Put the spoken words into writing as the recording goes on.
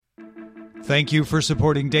Thank you for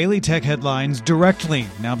supporting Daily Tech Headlines directly.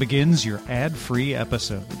 Now begins your ad-free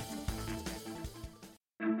episode.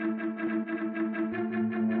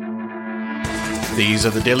 These are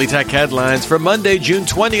the Daily Tech Headlines for Monday, June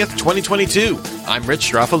 20th, 2022. I'm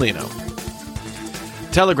Rich Straffolino.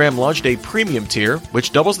 Telegram launched a premium tier,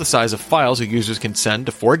 which doubles the size of files a user can send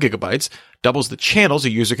to 4 gigabytes, doubles the channels a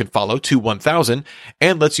user can follow to 1,000,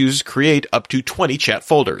 and lets users create up to 20 chat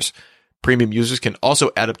folders. Premium users can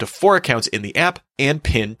also add up to 4 accounts in the app and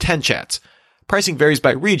pin 10 chats. Pricing varies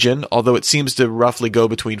by region, although it seems to roughly go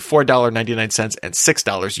between $4.99 and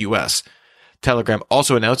 $6 US. Telegram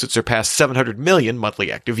also announced it surpassed 700 million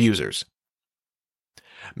monthly active users.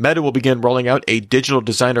 Meta will begin rolling out a digital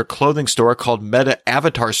designer clothing store called Meta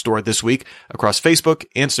Avatar Store this week across Facebook,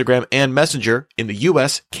 Instagram, and Messenger in the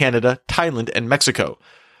US, Canada, Thailand, and Mexico.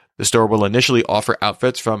 The store will initially offer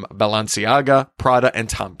outfits from Balenciaga, Prada, and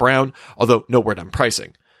Thom Browne, although no word on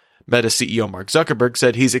pricing. Meta CEO Mark Zuckerberg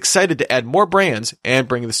said he's excited to add more brands and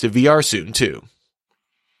bring this to VR soon, too.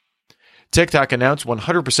 TikTok announced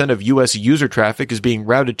 100% of U.S. user traffic is being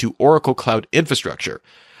routed to Oracle Cloud Infrastructure.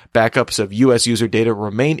 Backups of U.S. user data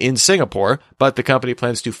remain in Singapore, but the company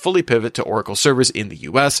plans to fully pivot to Oracle servers in the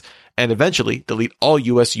U.S. and eventually delete all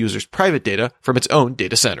U.S. users' private data from its own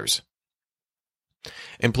data centers.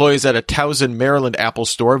 Employees at a Towson, Maryland Apple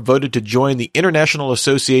store voted to join the International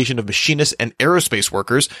Association of Machinists and Aerospace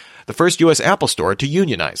Workers, the first U.S. Apple store to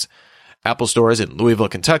unionize. Apple stores in Louisville,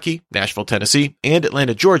 Kentucky, Nashville, Tennessee, and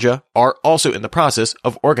Atlanta, Georgia are also in the process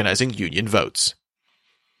of organizing union votes.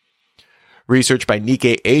 Research by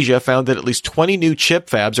Nikkei Asia found that at least 20 new chip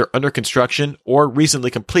fabs are under construction or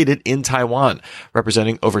recently completed in Taiwan,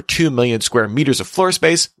 representing over 2 million square meters of floor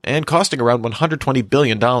space and costing around $120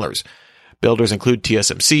 billion. Builders include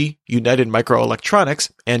TSMC, United Microelectronics,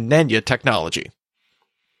 and Nanya Technology.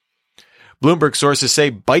 Bloomberg sources say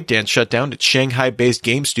ByteDance shut down its Shanghai-based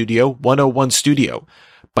game studio 101 Studio.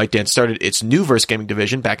 ByteDance started its Nuverse gaming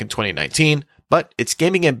division back in 2019, but its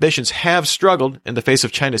gaming ambitions have struggled in the face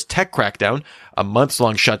of China's tech crackdown, a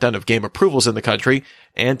months-long shutdown of game approvals in the country,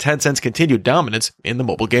 and Tencent's continued dominance in the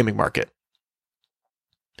mobile gaming market.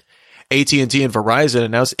 AT&T and Verizon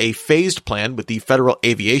announced a phased plan with the Federal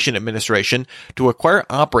Aviation Administration to acquire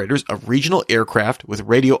operators of regional aircraft with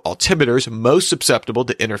radio altimeters most susceptible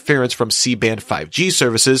to interference from C-band 5G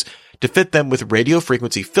services to fit them with radio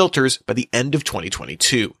frequency filters by the end of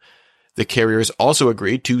 2022. The carriers also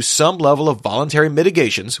agreed to some level of voluntary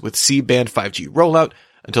mitigations with C-band 5G rollout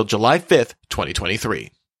until July 5th,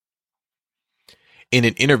 2023. In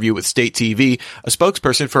an interview with State TV, a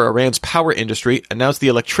spokesperson for Iran's power industry announced the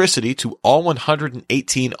electricity to all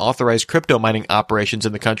 118 authorized crypto mining operations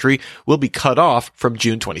in the country will be cut off from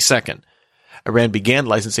June 22nd. Iran began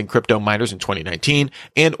licensing crypto miners in 2019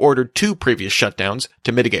 and ordered 2 previous shutdowns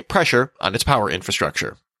to mitigate pressure on its power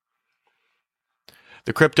infrastructure.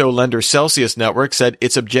 The crypto lender Celsius Network said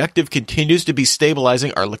its objective continues to be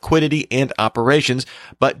stabilizing our liquidity and operations,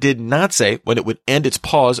 but did not say when it would end its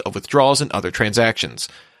pause of withdrawals and other transactions.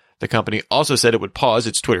 The company also said it would pause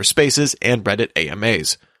its Twitter Spaces and Reddit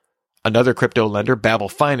AMAs. Another crypto lender, Babel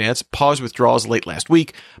Finance, paused withdrawals late last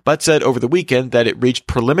week, but said over the weekend that it reached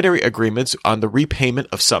preliminary agreements on the repayment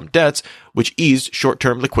of some debts, which eased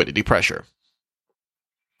short-term liquidity pressure.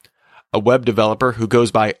 A web developer who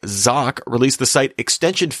goes by Zoc released the site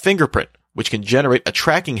Extension Fingerprint, which can generate a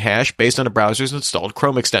tracking hash based on a browser's installed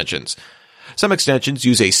Chrome extensions. Some extensions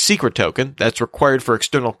use a secret token that's required for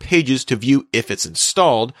external pages to view if it's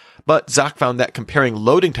installed, but Zoc found that comparing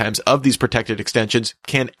loading times of these protected extensions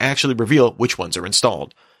can actually reveal which ones are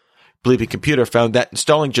installed. Bleeping Computer found that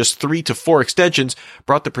installing just 3 to 4 extensions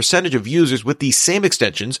brought the percentage of users with these same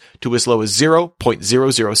extensions to as low as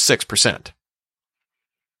 0.006%.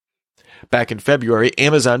 Back in February,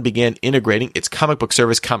 Amazon began integrating its comic book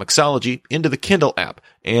service Comixology into the Kindle app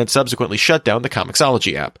and subsequently shut down the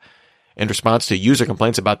Comixology app. In response to user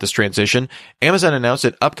complaints about this transition, Amazon announced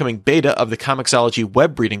an upcoming beta of the Comixology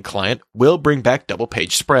web reading client will bring back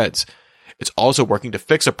double-page spreads. It's also working to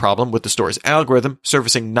fix a problem with the store's algorithm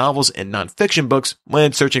surfacing novels and nonfiction books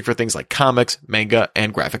when searching for things like comics, manga,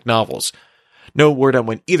 and graphic novels. No word on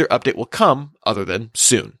when either update will come, other than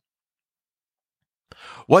soon.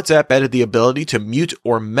 WhatsApp added the ability to mute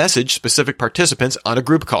or message specific participants on a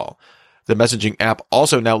group call. The messaging app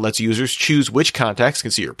also now lets users choose which contacts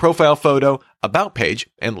can see your profile photo, about page,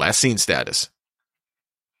 and last seen status.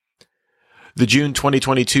 The June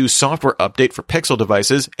 2022 software update for Pixel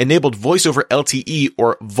devices enabled Voice over LTE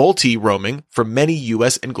or VoLTE roaming for many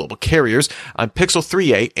US and global carriers on Pixel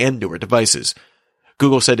 3a and newer devices.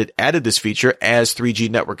 Google said it added this feature as 3G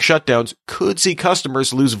network shutdowns could see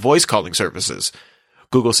customers lose voice calling services.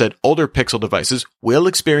 Google said older Pixel devices will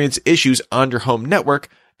experience issues on your home network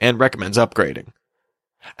and recommends upgrading.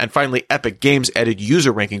 And finally, Epic Games added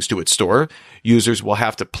user rankings to its store. Users will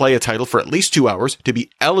have to play a title for at least 2 hours to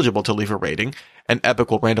be eligible to leave a rating, and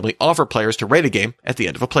Epic will randomly offer players to rate a game at the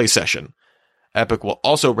end of a play session. Epic will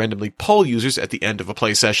also randomly poll users at the end of a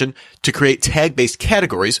play session to create tag-based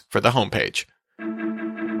categories for the homepage.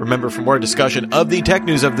 Remember, for more discussion of the tech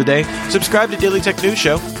news of the day, subscribe to Daily Tech News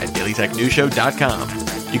Show at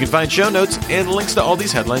dailytechnewsshow.com. You can find show notes and links to all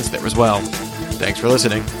these headlines there as well. Thanks for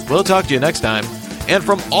listening. We'll talk to you next time. And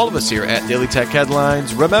from all of us here at Daily Tech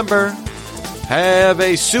Headlines, remember, have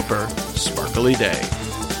a super sparkly day.